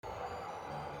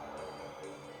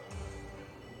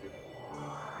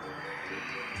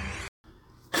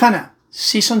Hanna,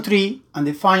 Season 3 and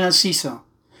the final season.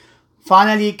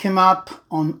 Finally came up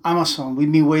on Amazon.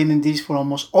 We've been waiting this for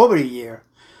almost over a year.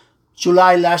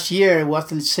 July last year was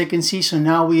the second season.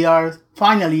 Now we are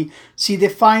finally see the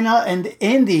final and the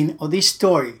ending of this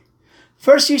story.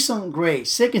 First season, great.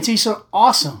 Second season,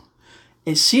 awesome.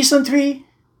 Is Season 3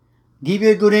 give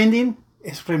you a good ending?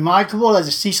 It's remarkable as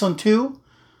a Season 2.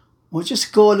 We'll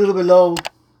just go a little below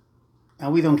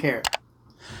and we don't care.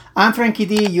 I'm Frankie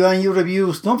D, you and your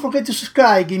reviews. Don't forget to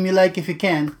subscribe, give me a like if you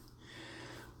can.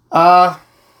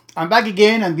 I'm back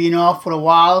again. I've been off for a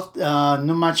while,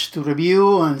 not much to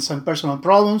review and some personal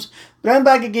problems. But I'm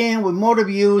back again with more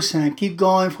reviews and I keep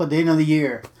going for the end of the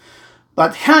year.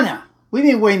 But Hanna, we've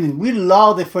been waiting. We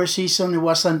loved the first season. It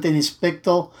was something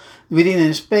unexpected. We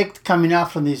didn't expect coming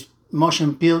out from this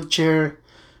motion picture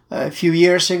a few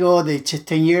years ago.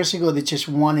 10 years ago, they just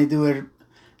wanted to do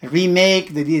a remake.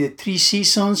 They did 3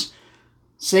 seasons.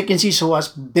 Second season was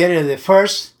better than the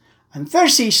first. And third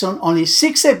season, only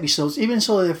 6 episodes. Even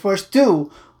so, the first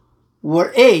 2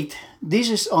 were 8.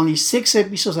 This is only 6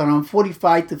 episodes, around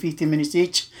 45 to 50 minutes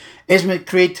each. Esme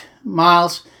Creed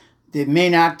Miles, the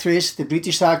main actress, the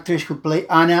British actress who played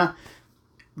Hanna.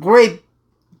 Great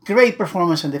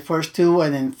performance in the first 2,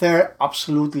 and then third,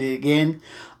 absolutely again.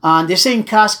 And the same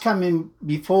cast coming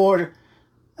before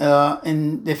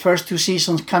in the first 2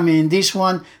 seasons, coming in this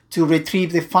one to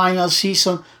retrieve the final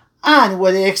season. And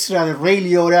with the extra, the Ray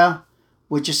Liotta,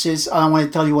 which is, I don't want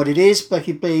to tell you what it is, but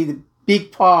he played a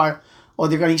big part of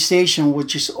the organization,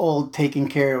 which is all taken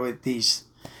care of with this.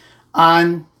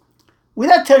 And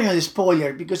without telling you the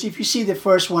spoiler, because if you see the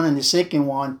first one and the second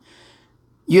one,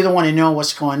 you don't want to know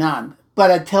what's going on.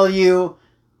 But I tell you,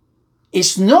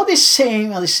 it's not the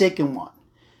same as the second one.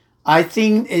 I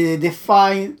think the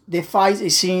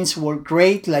fight scenes were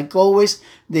great, like always.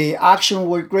 The action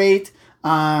were great.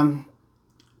 The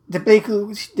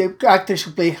actors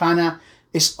who play Hanna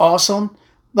is awesome,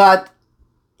 but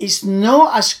it's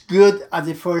not as good as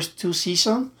the first 2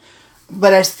 seasons.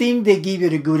 But I think they give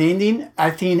it a good ending. I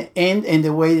think end in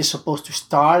the way they're supposed to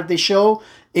start the show,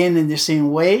 end in the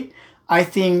same way.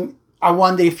 I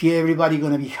wonder if everybody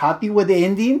gonna be happy with the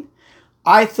ending.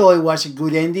 I thought it was a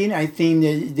good ending. I think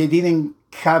that they didn't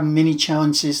have many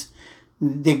chances.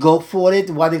 They go for it.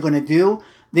 What they're gonna do?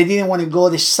 They didn't want to go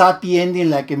the sappy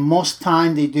ending like in most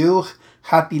time they do,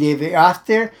 happily ever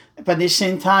after. But at the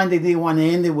same time, they didn't want to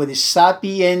end it with a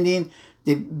sappy ending,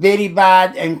 the very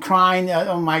bad and crying,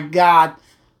 oh my God.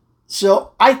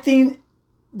 So I think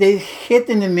they hit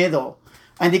in the middle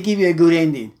and they give you a good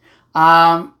ending.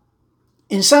 And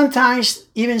sometimes,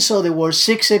 even so, there were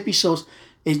 6 episodes,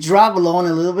 it dragged along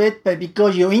a little bit, but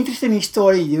because you're interested in the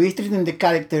story, you're interested in the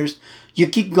characters, you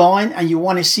keep going and you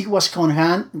want to see what's going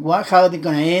on, how they're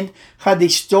going to end, how the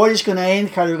story is going to end,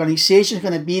 how the organization is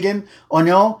going to beat them or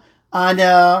no. And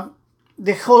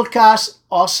the whole cast,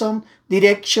 awesome.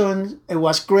 Direction, it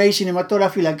was great.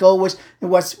 Cinematography, like always, it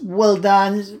was well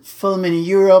done. Filming in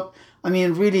Europe. I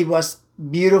mean, really was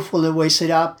beautiful the way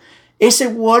set up. Is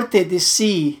it worth it to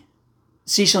see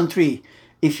Season 3?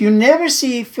 If you never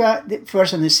see the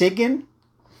first and the second,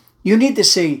 you need to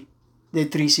see the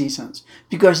 3 seasons.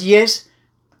 Because yes,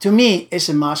 to me, it's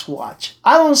a must watch.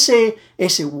 I don't say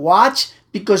it's a watch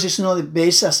because it's not the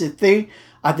best as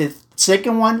the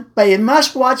second one, but a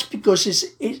must watch because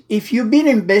if you've been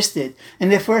invested in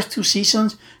the first 2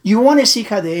 seasons, you want to see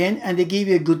how they end and they give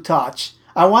you a good touch.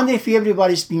 I wonder if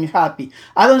everybody's been happy.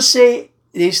 I don't say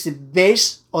it's the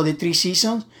best of the 3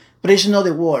 seasons, but it's not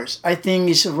the worst. I think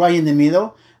it's right in the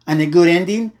middle and a good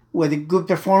ending with a good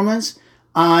performance.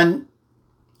 And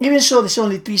even so, there's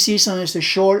only 3 seasons. It's a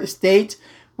short stage,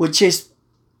 which is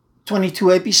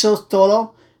 22 episodes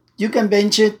total. You can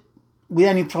binge it without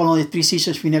any problem with 3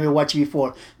 seasons if you never watched it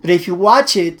before. But if you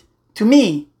watch it, to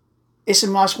me, it's a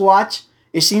must watch.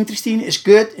 It's interesting. It's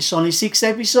good. It's only 6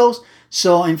 episodes.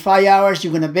 So in 5 hours,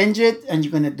 you're going to binge it and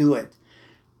you're going to do it.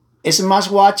 It's a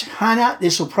must watch. Hanna, the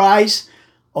surprise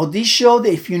of this show,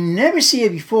 that if you never see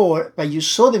it before, but you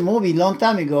saw the movie a long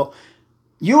time ago,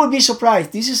 you will be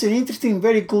surprised. This is an interesting,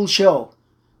 very cool show.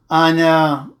 And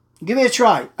give it a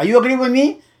try. Are you agree with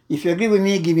me? If you agree with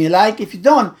me, give me a like. If you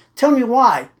don't, tell me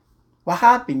why. What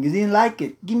happened? You didn't like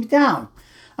it. Give me down.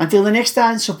 Until the next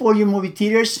time, support your movie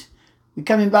theaters. We're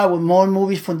coming back with more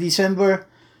movies for December.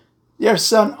 There's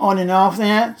some on and off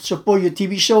there. Support your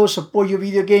TV shows, support your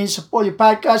video games, support your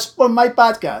podcast, support my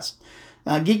podcast,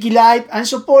 Geeky Life, and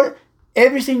support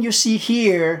everything you see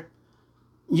here.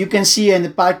 You can see in the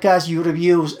podcast, your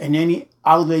reviews, in any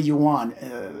outlet you want.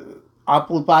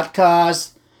 Apple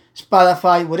Podcasts,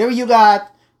 Spotify, whatever you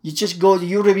got, you just go to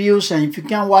your reviews. And if you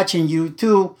can't watch in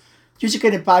YouTube, you just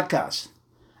get a podcast.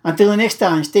 Until the next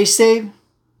time, stay safe.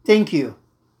 Thank you,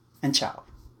 and ciao.